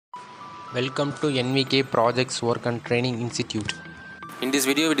Welcome to NVK Projects Work and Training Institute. In this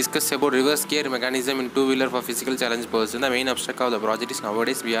video, we discuss about reverse gear mechanism in two-wheeler for physical challenged person. The main abstract of the project is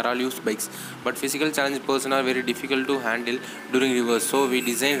nowadays we are all used bikes, but physical challenged person are very difficult to handle during reverse. So we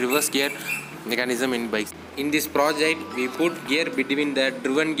design reverse gear mechanism in bikes. In this project, we put gear between the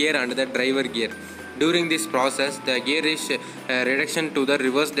driven gear and the driver gear. During this process, the gear is reduction to the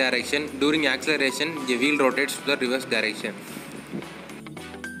reverse direction. During acceleration, the wheel rotates to the reverse direction.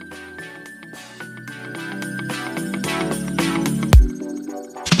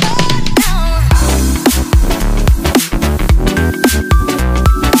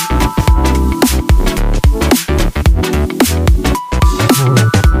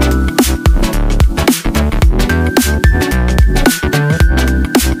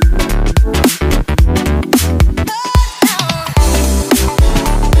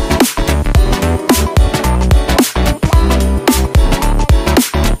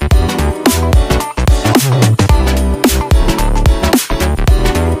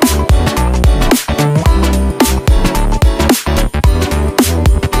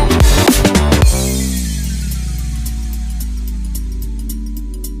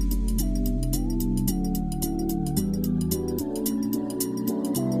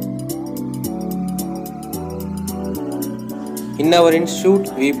 In our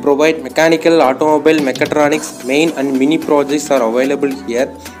institute, we provide mechanical, automobile, mechatronics, main and mini projects are available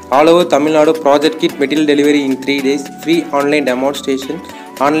here. All over Tamil Nadu, project kit material delivery in 3 days, free online demonstration,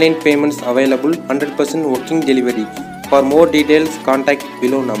 online payments available, 100% working delivery. For more details, contact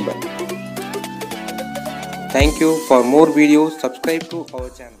below number. Thank you. For more videos, subscribe to our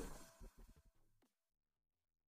channel.